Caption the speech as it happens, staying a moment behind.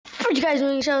What you guys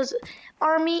doing, Shadows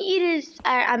Army? It is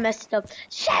I messed it up.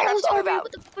 Shadows Army.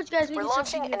 What the fuck, you guys doing? We're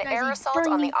launching an air assault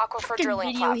on the aquifer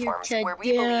drilling platforms, where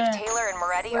we believe Taylor and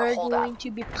Moretti are holed up. We're going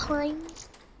to be playing.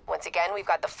 Once again, we've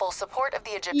got the full support of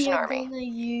the Egyptian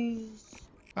army.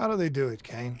 How do they do it,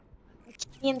 Kane?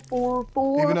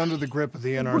 Even under the grip of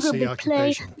the NRC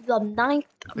occupation. The 9th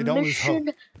they don't mission. lose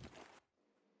hope.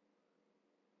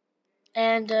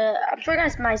 And I'm sorry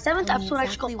guys, my 7th episode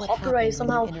actually got copyrighted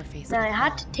somehow, and I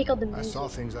had to take out the music. I saw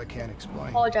things I can't explain.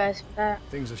 Apologize for that.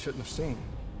 Things I shouldn't have seen.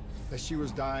 As she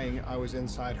was dying, I was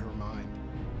inside her mind,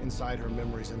 inside her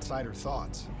memories, inside her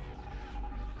thoughts.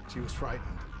 She was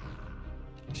frightened.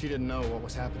 She didn't know what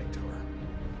was happening to her.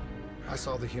 I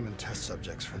saw the human test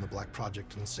subjects from the Black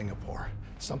Project in Singapore.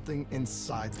 Something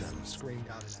inside them screamed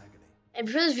out in agony. And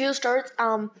before this video starts,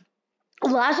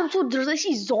 last episode, there's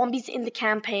actually zombies in the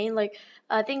campaign. Like,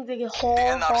 I think the whole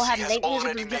had nightmares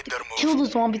and they have to kill the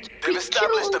zombies. They've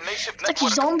established a makeshift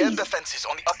network of air defenses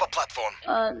on the upper platform.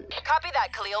 Copy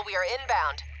that, Khalil. We are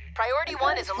inbound. Priority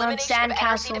 1 is elimination of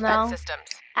NRC defense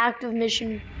systems. Active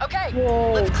mission. Okay,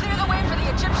 let's clear the way for the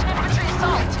Egyptian infantry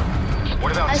assault.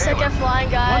 What about I suck at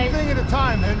flying, guys. One thing at a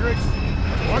time, Hendricks.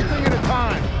 One thing at a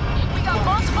time. We got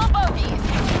multiple bogeys.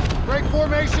 Break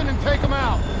formation and take them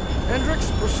out.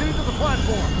 Hendricks, proceed to the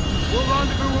platform. We'll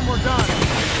rendezvous when we're done.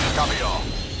 Copy all.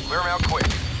 Clear them out quick.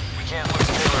 We can't lose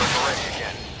Taylor and Moretti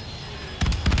again.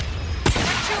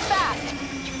 You're too fast.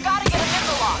 You've got to get a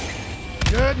missile lock.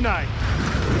 Good night.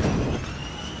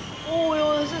 Oh,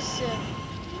 yo, this is sick.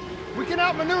 We can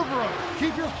outmaneuver them.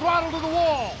 Keep your throttle to the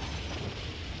wall.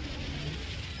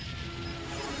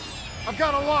 I've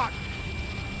got a lock.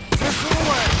 Missile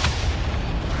away.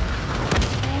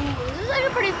 Ooh, this is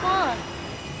like pretty fun.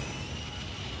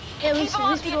 Yeah, at least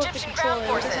we don't have to control it.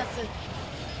 Leave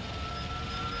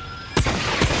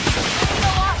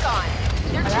the lock on.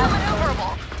 They're too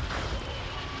maneuverable.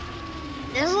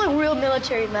 This is like real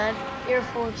military, man. Air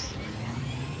Force.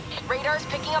 Radar's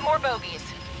picking up more bogeys.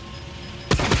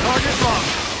 Target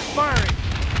locked. Firing.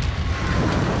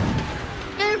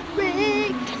 Eric!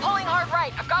 Pulling hard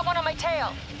right. I've got one on my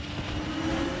tail.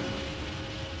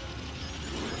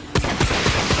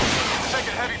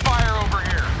 Taking heavy fire over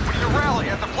here. We need to rally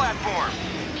at the platform.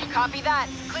 Copy that.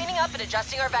 Cleaning up and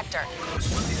adjusting our vector.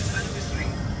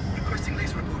 Requesting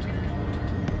laser report.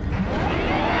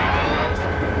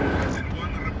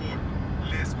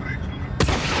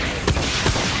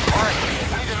 Alright,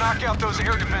 we need to knock out those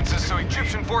air defenses so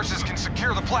Egyptian forces can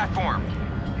secure the platform.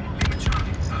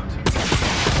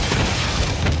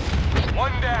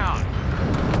 One down.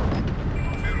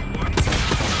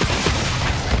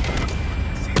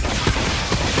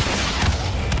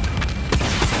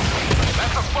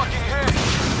 That's a fucking hit.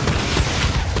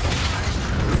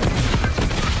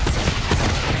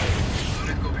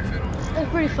 That's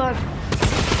pretty fun.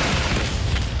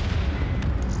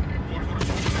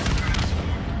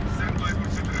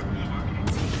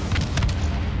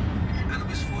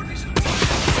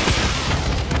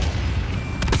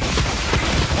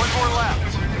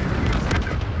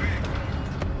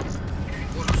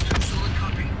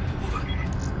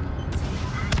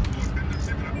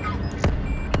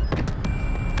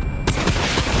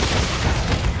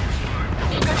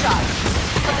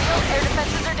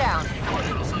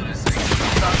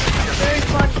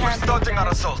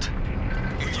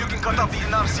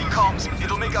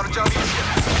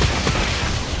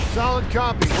 Solid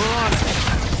copy. We're on it.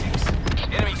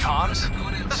 Enemy comms?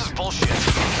 This is bullshit.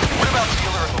 What about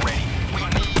Taylor and Moretti? We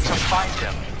need to find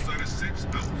them.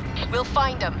 We'll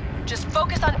find them. Just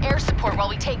focus on air support while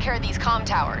we take care of these comm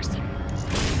towers.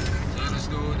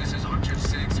 This is Archer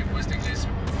 6 requesting this.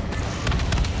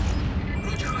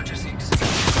 Roger, Archer 6.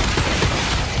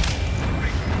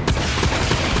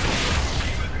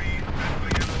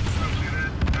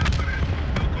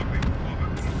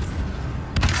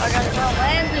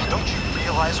 Don't you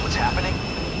realize what's happening?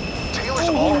 Taylor's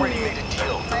already made a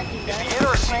deal. If the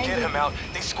NRC get him out,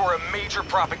 they score a major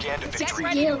propaganda victory.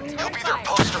 He'll be their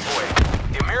poster boy.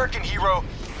 The American hero,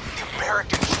 the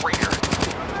American traitor.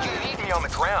 You need me on the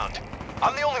ground.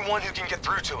 I'm the only one who can get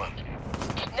through to him.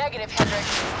 Negative,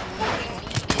 Hendricks. What we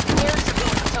need is air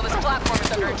support until this platform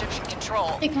is under Egyptian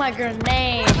control. Take my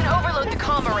grenade. We can overload the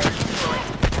comm array easily.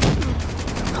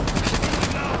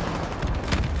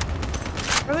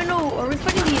 Are we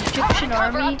fighting the Egyptian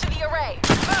army? Up to the array.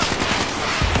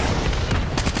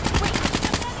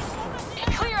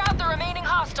 Clear out the remaining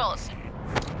hostiles.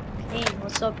 Hey,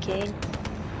 what's up, King?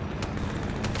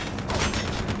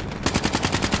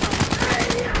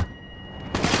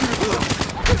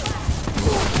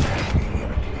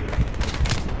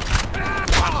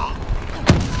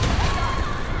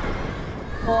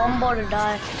 I'm about to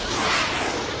die.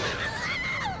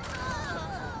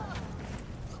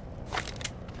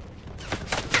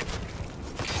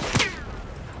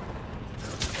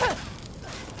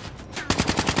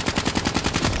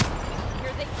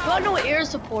 Got no air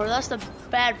support. That's the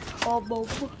bad problem.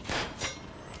 Boot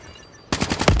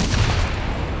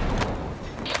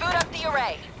up the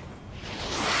array.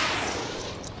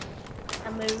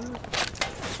 I moved.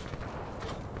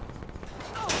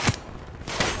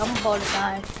 I'm about to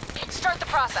die. Start the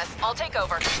process. I'll take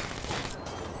over.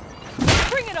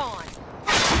 Bring it on.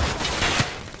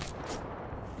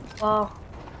 Wow.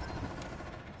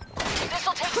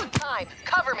 This'll take some time.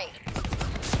 Cover me.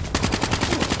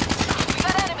 We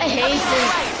got enemies I hate coming on the this.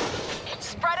 right.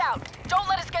 Spread out. Don't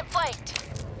let us get flanked.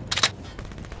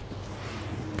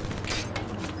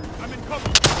 I'm in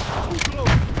cover. Too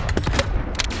close.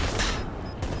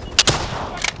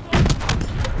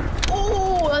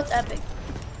 Oh, that's epic.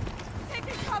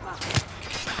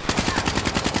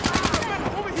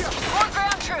 Over here. More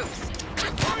ground troops.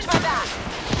 Watch my back.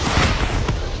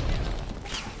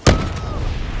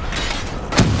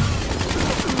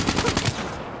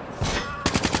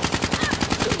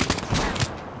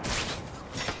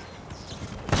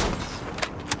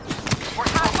 We're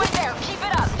halfway there. Keep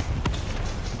it up.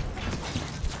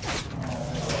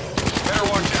 Better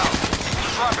watch out.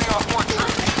 Dropping off more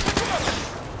troops.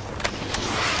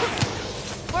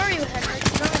 Where are you, Henry?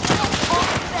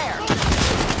 Almost there.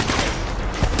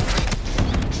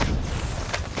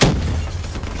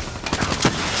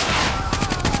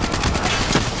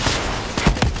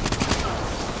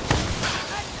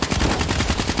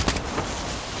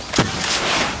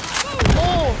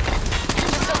 Oh,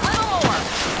 Just a little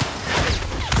more.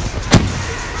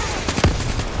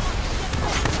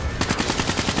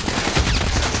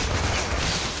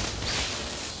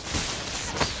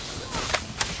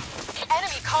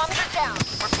 Enemy comms are down.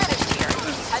 We're finished here.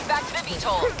 Head back to the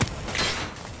VTOL.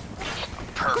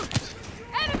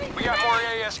 Perfect. We got more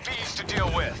ASPs to deal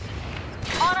with.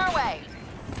 On our way.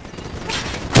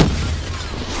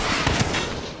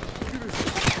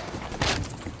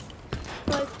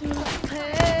 but to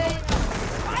pay.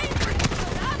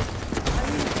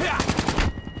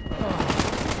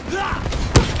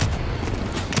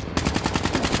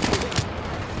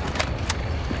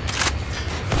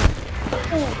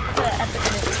 Oh, the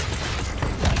epicness.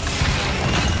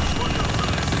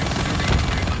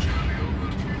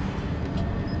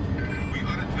 We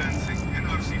are advancing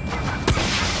NRC format.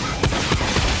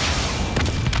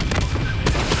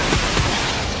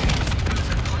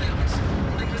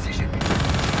 Holding position.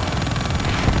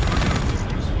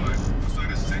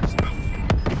 Osiris 6 out.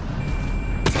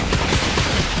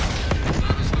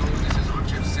 Let us know this is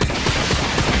object safe.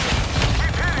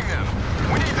 Keep hitting them.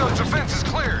 We need those defenses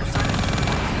cleared.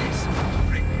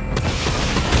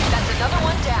 That's another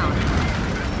one down.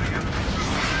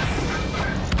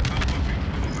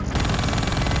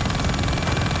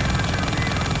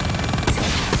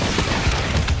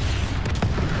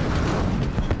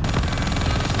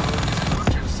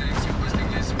 Object 6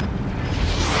 requesting this.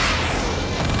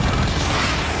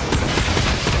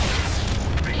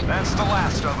 That's the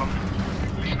last of them.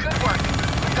 Good work.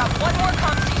 We've got one more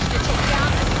comm station to take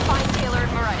down and find Taylor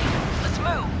and Moretti. Let's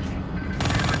move.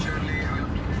 Charlie out.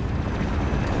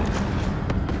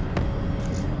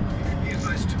 Be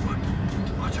advised to one.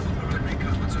 Watch out for the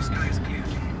recon once the sky is clear.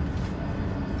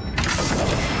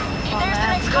 There's the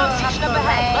next comm station up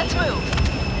ahead. Let's move.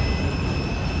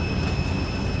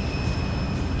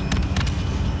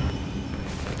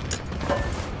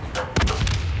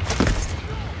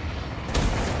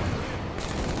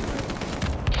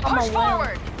 I'm Push away.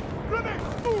 forward.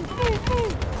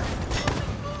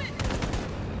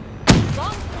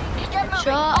 Get moving.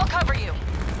 Shot. I'll cover you.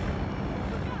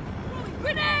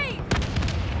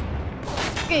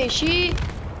 Okay, I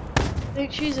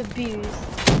think she's abused.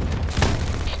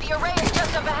 The array is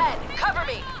just up ahead. Cover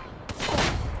me.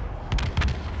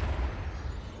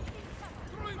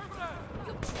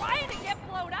 You trying to get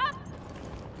blown up?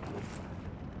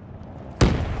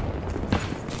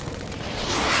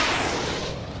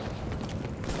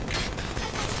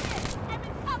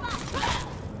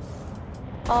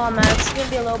 Oh man, it's gonna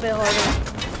be a little bit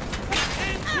harder.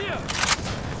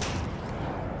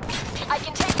 I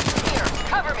can take you from here.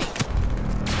 Cover me.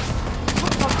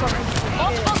 Shit.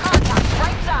 Multiple contacts.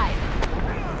 Right side.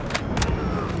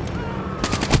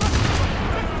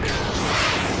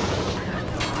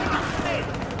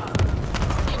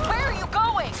 Where are you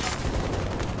going?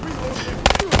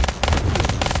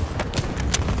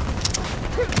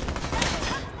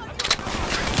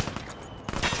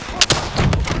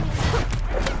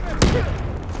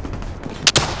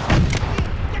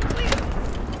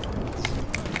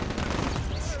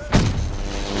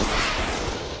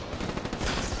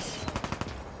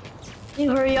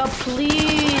 you hurry up, please?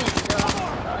 Oh,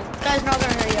 this guy's not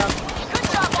gonna hurry up.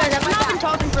 Guys, I've not been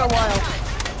talking for a while.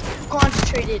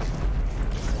 Concentrated.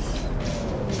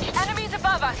 Enemies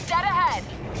above us, dead ahead.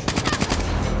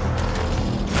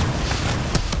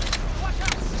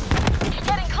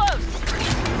 Getting close.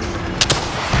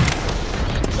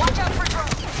 Watch out for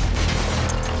drones.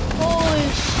 Holy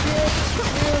shit,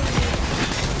 really?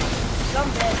 I'm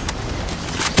dead.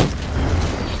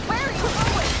 Where are you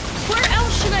going? Where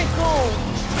else should I go?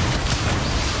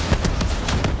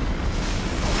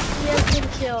 He has been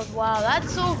killed. Wow,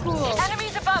 that's so cool.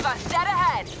 Enemies above us, dead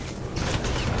ahead.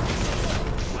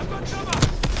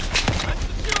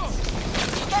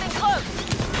 Getting close.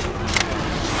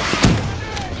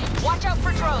 Watch out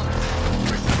for drones.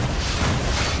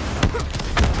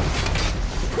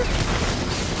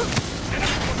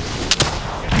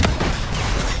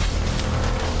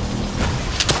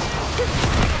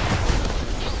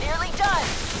 Nearly done.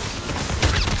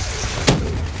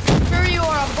 Sure you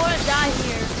are. I'm going to die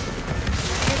here.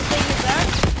 You're gonna take me back?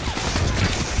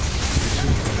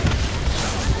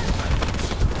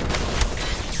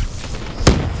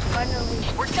 Finally.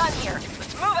 We're done here.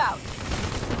 Let's move out.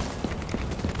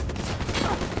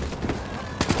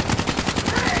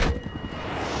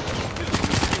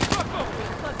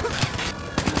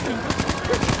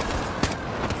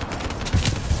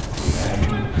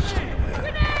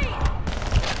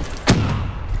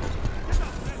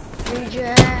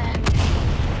 Reject.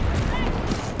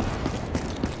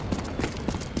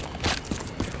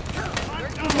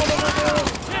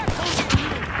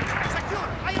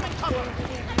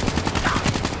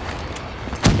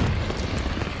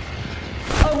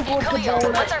 Cleo,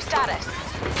 what's our status?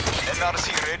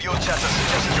 NRC radio chatter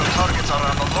suggests your targets are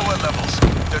on the lower levels.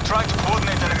 They're trying to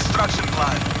coordinate an extraction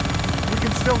plan. We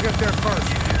can still get there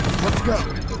first. Let's go.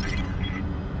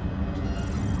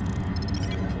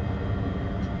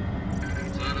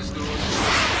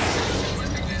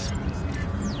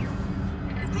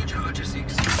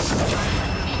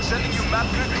 Sending you map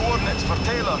grid coordinates for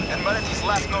Taylor and Melity's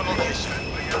last known location.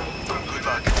 Good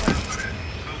luck.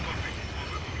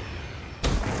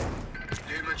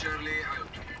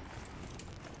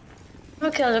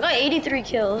 Okay, I got 83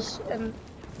 kills, and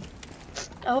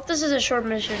I hope this is a short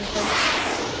mission.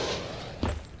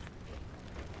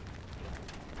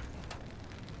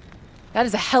 That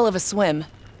is a hell of a swim.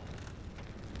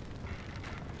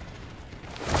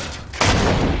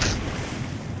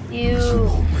 You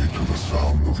Only to the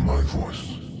sound of my voice.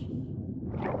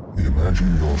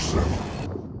 Imagine yourself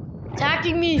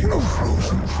attacking me. in a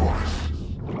frozen forest.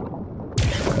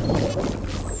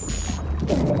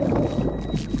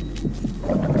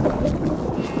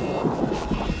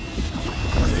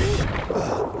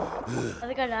 I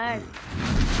think I died.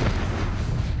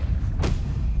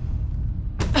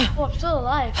 Oh, I'm still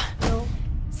alive. No.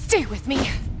 Stay with me.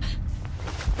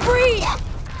 Breathe!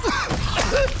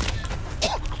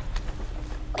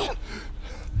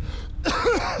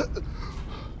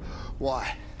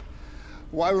 Why?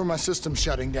 Why were my systems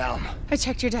shutting down? I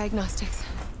checked your diagnostics.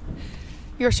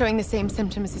 You're showing the same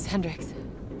symptoms as Hendrix.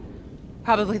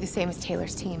 Probably the same as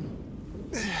Taylor's team.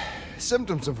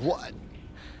 Symptoms of what?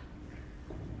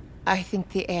 I think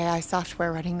the AI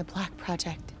software running the Black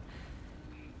Project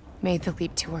made the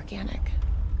leap to organic.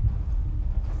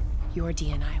 Your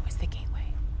DNI was the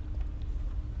gateway.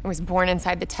 It was born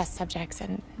inside the test subjects,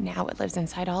 and now it lives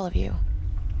inside all of you.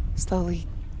 Slowly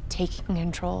taking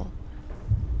control.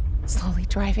 Slowly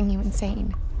driving you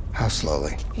insane. How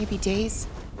slowly? Maybe days.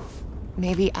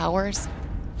 Maybe hours.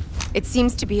 It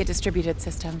seems to be a distributed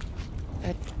system.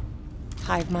 A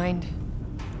hive mind.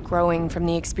 Growing from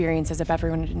the experiences of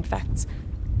everyone it infects.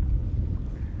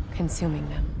 Consuming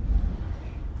them.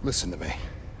 Listen to me.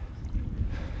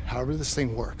 However this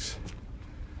thing works,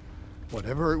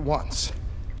 whatever it wants.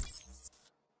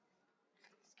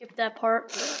 Skip that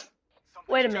part.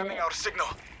 Wait a minute. Jamming our signal.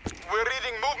 We're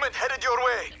reading movement headed your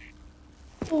way.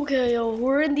 Okay, yo,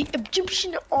 we're in the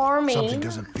Egyptian army. Something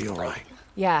doesn't feel right.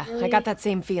 Yeah, I got that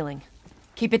same feeling.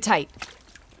 Keep it tight.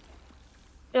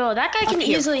 Yo, that guy can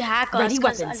here. easily hack us. Ready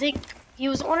 'Cause I weapons. think he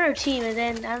was on our team, and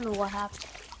then I don't know what happened.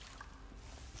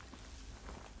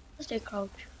 Let's stay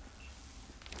crouch.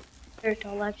 Very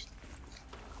tall, actually.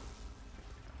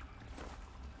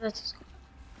 That's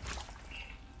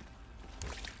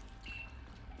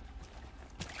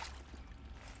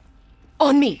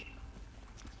On me!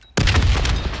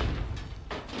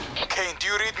 Kane, do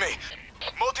you read me?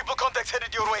 Multiple contacts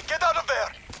headed your way. Get out of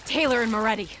there! Taylor and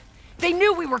Moretti. They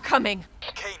knew we were coming.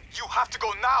 Kane, you have to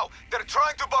go now. They're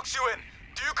trying to box you in.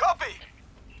 Do you copy?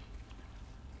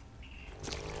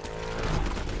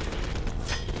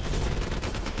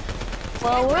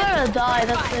 Well, we're gonna die.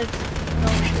 That's it. No,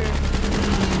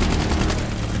 sure.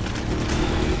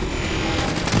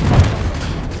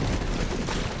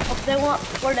 Oh, they want.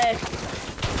 We're dead.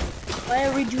 Why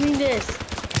are we doing this?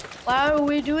 Why are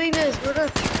we doing this? We're gonna.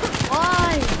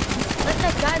 Why? Let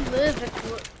that guy live.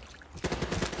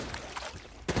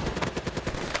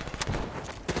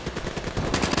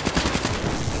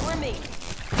 For me.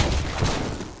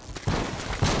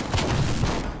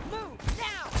 Move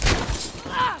now.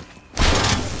 Ah!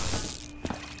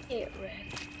 Get red.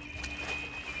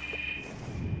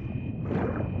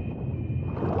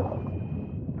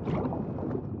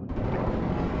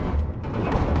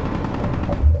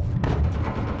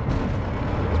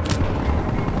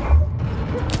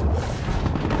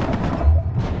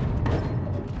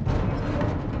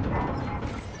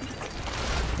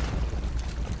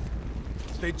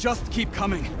 They just keep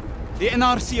coming. The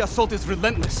NRC assault is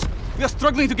relentless. We are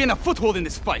struggling to gain a foothold in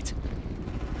this fight.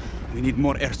 We need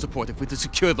more air support if we're to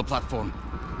secure the platform.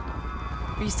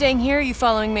 Are you staying here or are you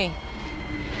following me?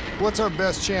 What's our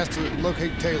best chance to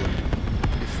locate Taylor?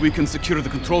 If we can secure the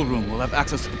control room, we'll have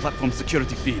access to the platform's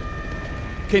security feed.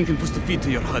 Kane can push the feed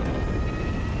to your HUD.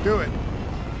 Do it.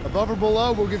 Above or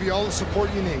below, we'll give you all the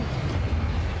support you need.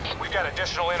 We've got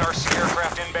additional NRC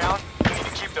aircraft inbound. We need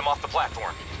to keep them off the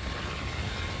platform.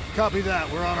 Copy that.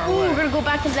 We're on our Ooh, way. we're gonna go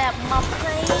back to that mop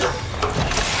plane.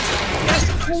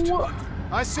 That's cool.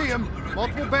 I see him.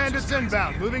 Multiple bandits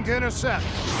inbound. Moving to intercept.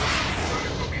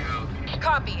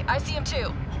 Copy. I see him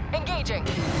too. Engaging.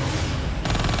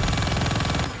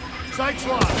 Sights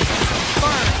locked.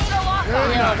 Fire.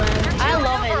 Yeah, man. I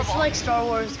love it. It's like Star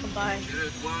Wars combined.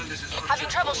 Having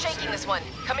trouble shaking this one.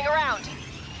 Coming around.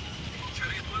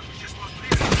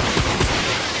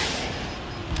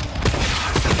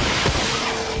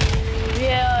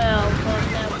 Yeah,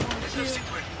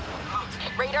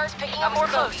 Radar's picking up more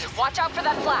close. Watch out for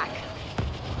that flak.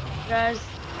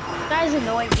 guys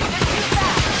annoying me. This is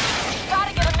fast.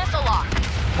 Gotta get a missile lock.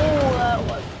 Oh, that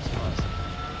was.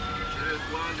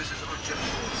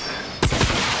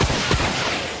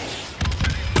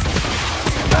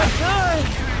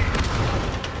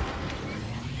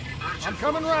 I'm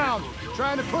coming round.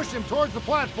 Trying to push him towards the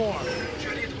platform.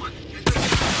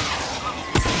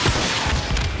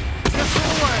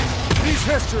 Missile away. He's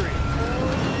history.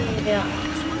 Yeah.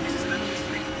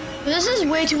 This is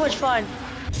way too much fun.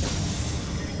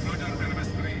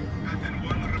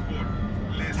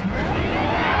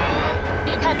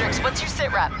 Hendricks, what's your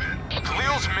sit rep?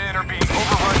 Khalil's men are being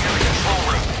overrun near the control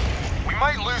room. We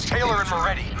might lose Taylor and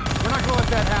Moretti. We're not gonna let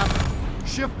that happen.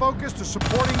 Shift focus to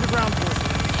supporting the ground forces.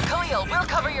 Khalil, we'll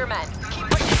cover your men. Keep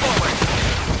pushing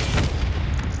forward.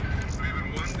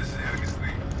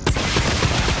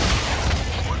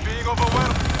 We're being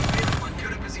overwhelmed.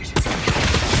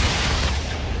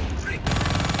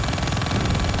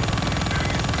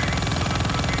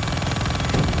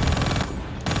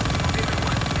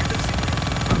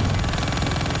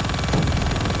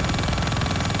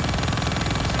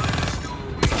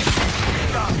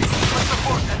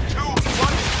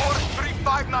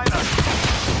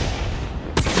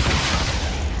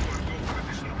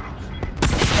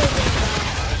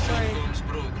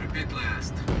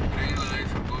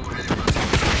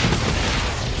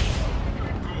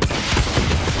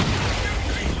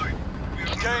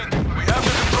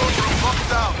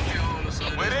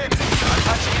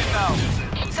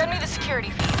 Send me the security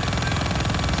feed.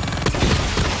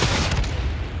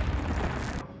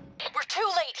 We're too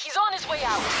late. He's on his way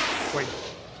out. Wait.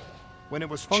 When it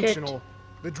was functional,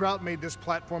 the drought made this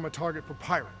platform a target for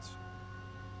pirates.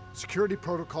 Security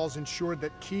protocols ensured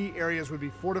that key areas would be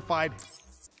fortified.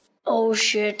 Oh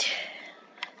shit.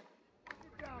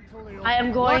 I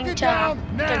am going to have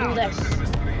to do this.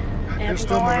 I am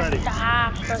going to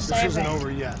have to This save isn't it. over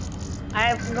yet.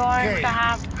 I am going to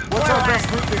have to. What's our best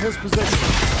route to his position?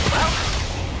 Well,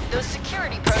 those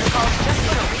security protocols just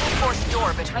put a reinforced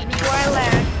door between you Where I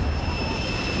land.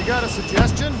 You got a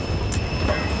suggestion?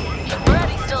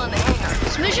 Moretti's still in the hangar.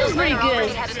 This mission's pretty We're already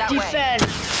good. headed that way. Defend.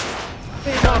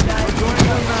 Pretty good, guys.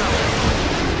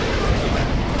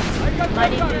 My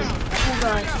name is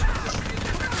Kugan.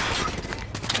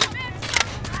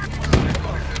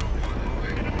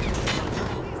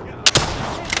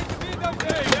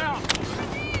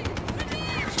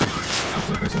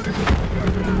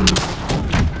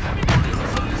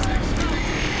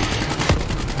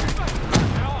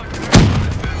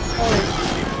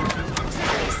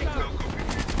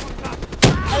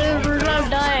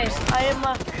 I am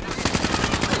a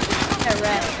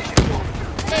rat.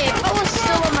 Hey, if I was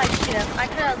still on my ship, I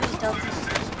could at least help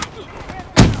you.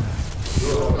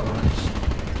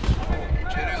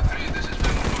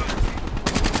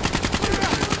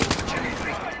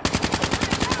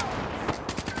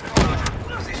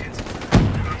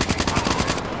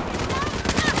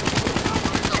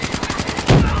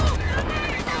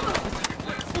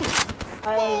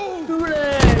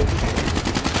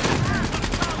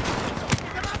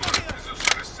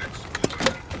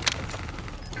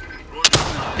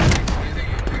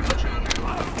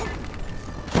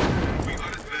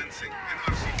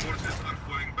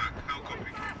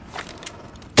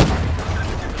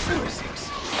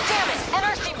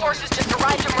 Forces just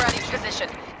arrived at Moretti's position.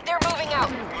 They're moving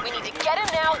out. We need to get him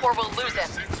now or we'll lose him.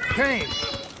 Kane,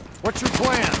 what's your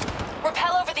plan?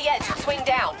 Rappel over the edge and swing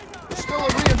down. There's still a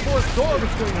reinforced door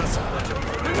between us.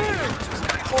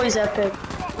 Always epic.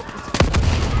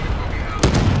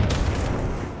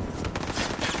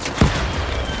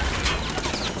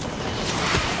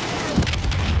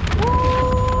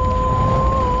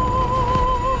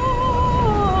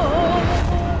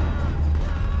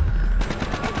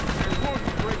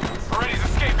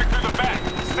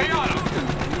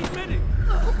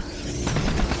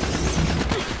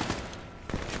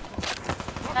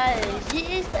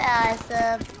 He's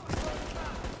awesome.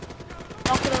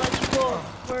 Not gonna let you go.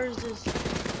 Where is this?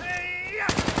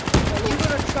 You're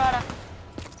gonna try to.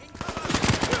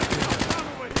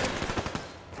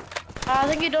 I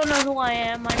think you don't know who I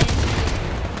am. My name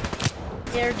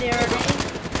is Darren.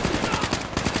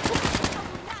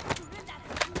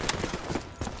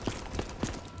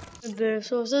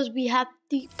 So it says we have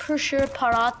the pressure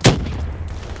parati.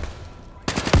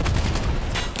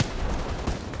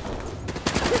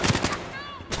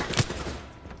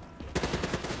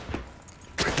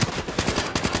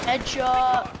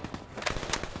 Headshot.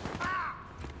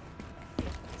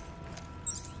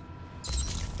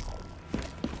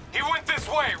 He went this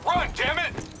way. Run, damn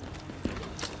it!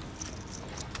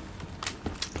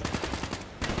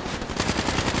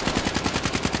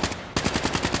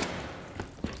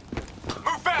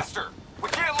 Move faster. We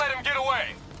can't let him get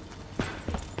away.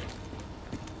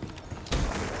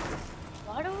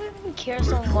 Why do we even care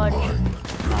so much?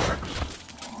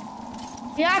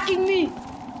 He's hacking me.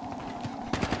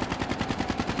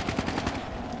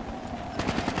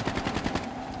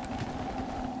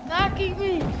 Hacking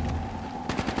me!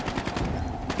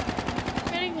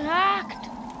 Getting hacked!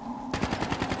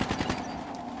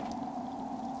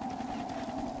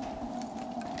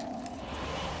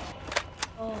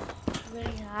 Oh, I'm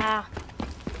getting hacked.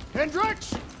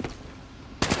 Hendricks!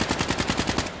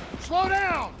 Slow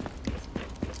down!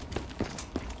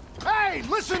 Hey,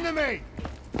 listen to me!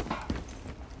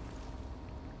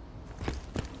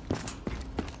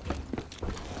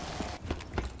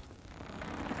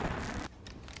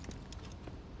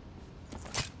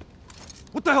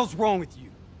 What the hell's wrong with you?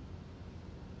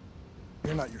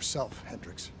 You're not yourself,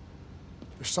 Hendricks.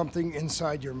 There's something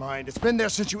inside your mind. It's been there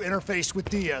since you interfaced with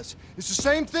Diaz. It's the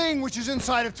same thing which is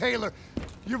inside of Taylor.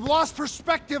 You've lost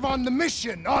perspective on the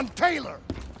mission, on Taylor.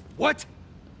 What?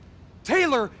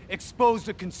 Taylor exposed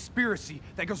a conspiracy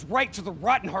that goes right to the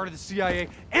rotten heart of the CIA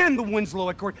and the Winslow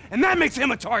Accord, and that makes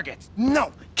him a target.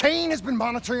 No, Kane has been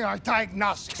monitoring our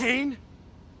diagnostics. Kane?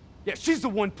 Yeah, she's the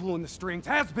one pulling the strings,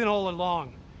 has been all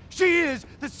along. She is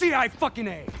the CIA fucking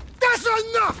A. That's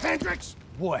enough, Hendricks!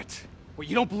 What? What,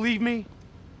 you don't believe me?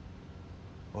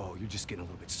 Oh, you're just getting a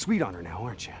little bit sweet on her now,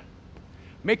 aren't you?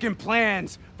 Making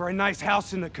plans for a nice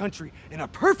house in the country and a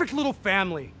perfect little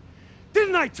family.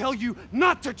 Didn't I tell you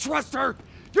not to trust her?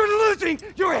 You're losing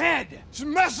your head! She's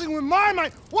messing with my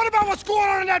mind. What about what's going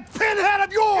on in that pinhead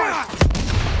of yours?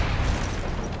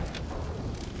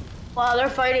 Wow, they're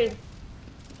fighting.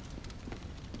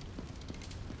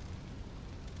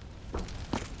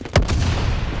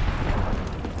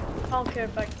 I don't care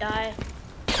if I die.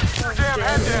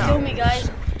 Head down. Kill me, guys.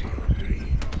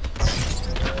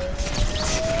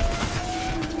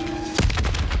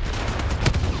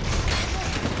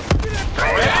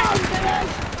 Ready?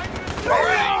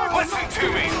 Listen to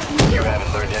me. You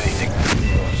haven't learned anything.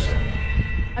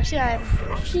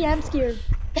 Actually, I'm scared.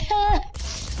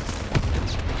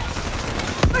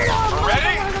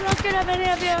 Ready? I'm not scared of any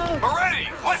of you. Ready?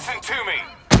 Listen to me.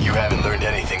 You haven't learned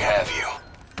anything, have you?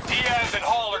 Diaz and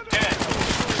Hall are dead.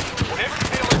 Whatever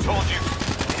Taylor told you,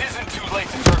 it isn't too late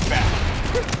to turn back.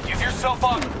 Give yourself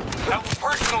up. I will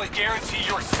personally guarantee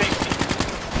your safety.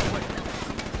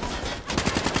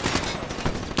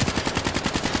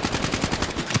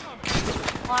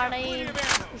 Morning,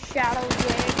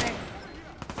 SHADOWZARMYTODAY.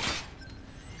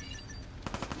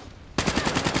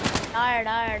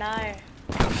 Die.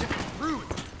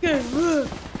 Good move.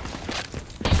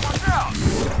 Watch out!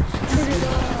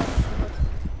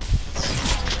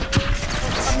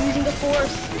 I'm using the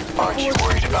force. Aren't you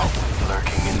worried about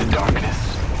lurking in the darkness?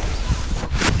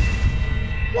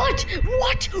 What?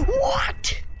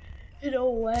 No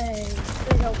way.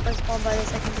 Please help us spawn by the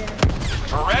second generator.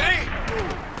 Ready?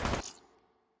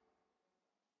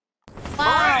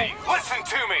 Wow. Ready? Listen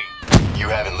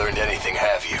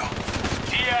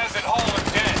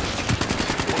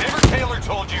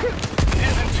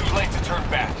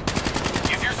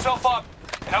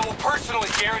personally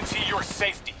guarantee your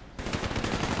safety.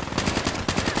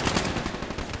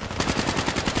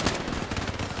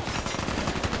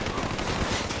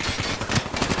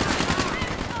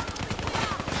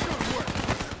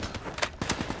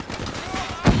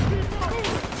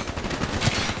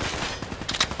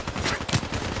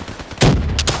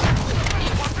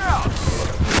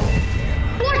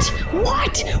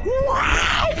 What?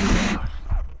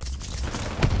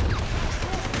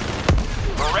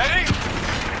 Moretti?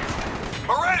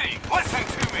 Moretti, listen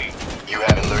to me! You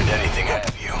haven't learned anything,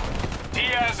 have you?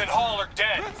 Diaz and Hall are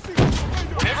dead.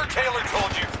 Whatever Taylor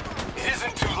told you, it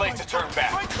isn't too late to turn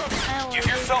back. Give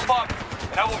yourself up,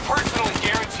 and I will personally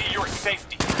guarantee your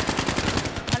safety.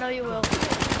 I know you will.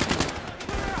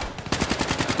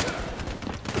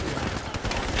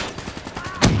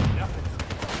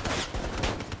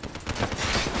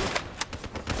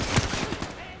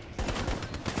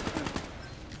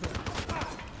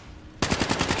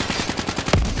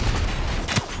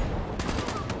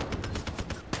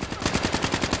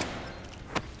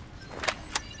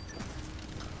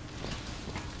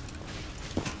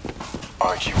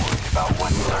 Aren't you worried about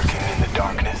what's lurking in the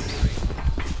darkness?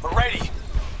 Moretti,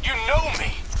 you know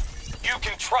me. You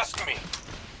can trust me.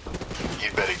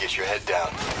 You'd better get your head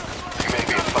down. You may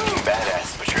be a fucking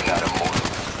badass, but you're not immortal.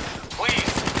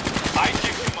 Please, I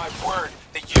give you my word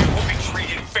that you will be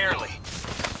treated fairly.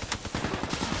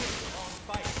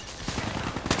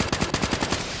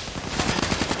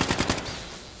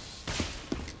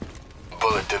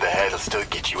 Bullet to the head will still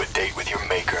get you a date with your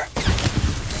maker.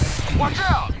 Watch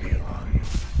out!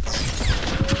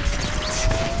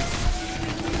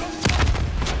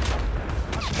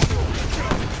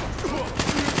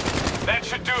 That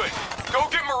should do it. Go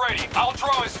get Moretti. I'll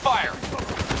draw his fire.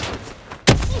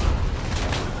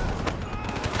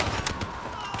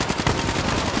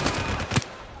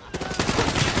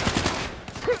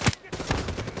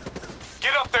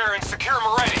 Get up there and secure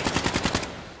Moretti.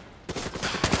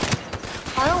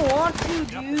 I don't want to,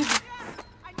 dude.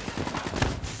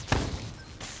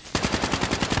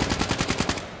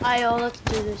 Ayo, let's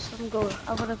do this.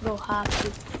 I'm gonna go half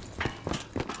to.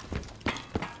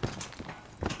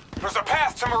 There's a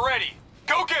path to Moretti.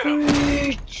 Go get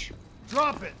him.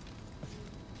 Drop it.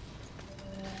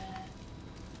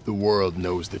 The world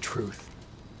knows the truth.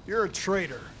 You're a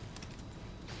traitor.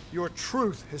 Your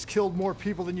truth has killed more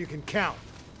people than you can count.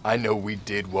 I know we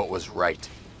did what was right.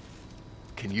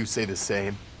 Can you say the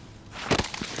same?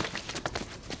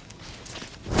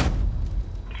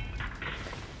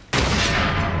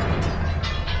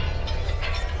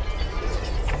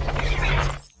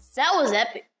 That was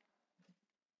epic.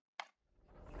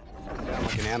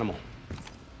 Like an animal.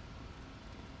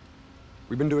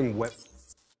 We've been doing wet.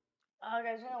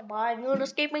 Guys, oh my, no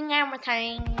escaping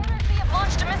everything. They have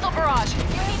launched a missile barrage. You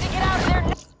need to get out of there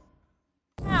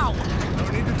now. No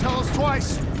need to tell us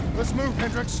twice. Let's move,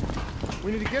 Hendricks.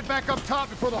 We need to get back up top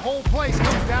before the whole place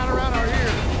comes down around our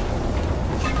ears.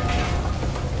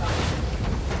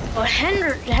 Well,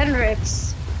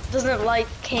 Hendricks doesn't like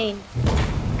Kane.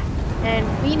 And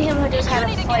me and him just had a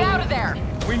fight. You need to get out of there.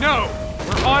 We know.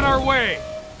 We're on our way.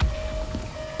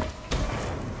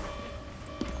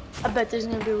 I bet there's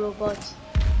gonna be robots.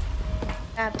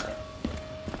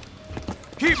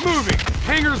 Keep moving.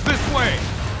 Hangars this way.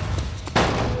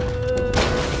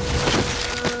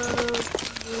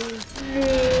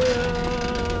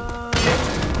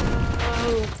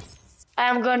 I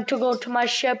am going to go to my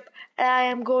ship, and I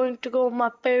am going to go on my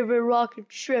favorite rocket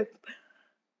ship.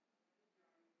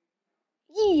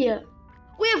 Yeah.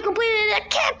 We have completed a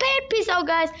campaign. Peace out,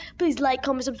 guys. Please like,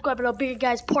 comment, subscribe, and I'll be here,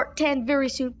 guys. Part 10 very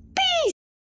soon.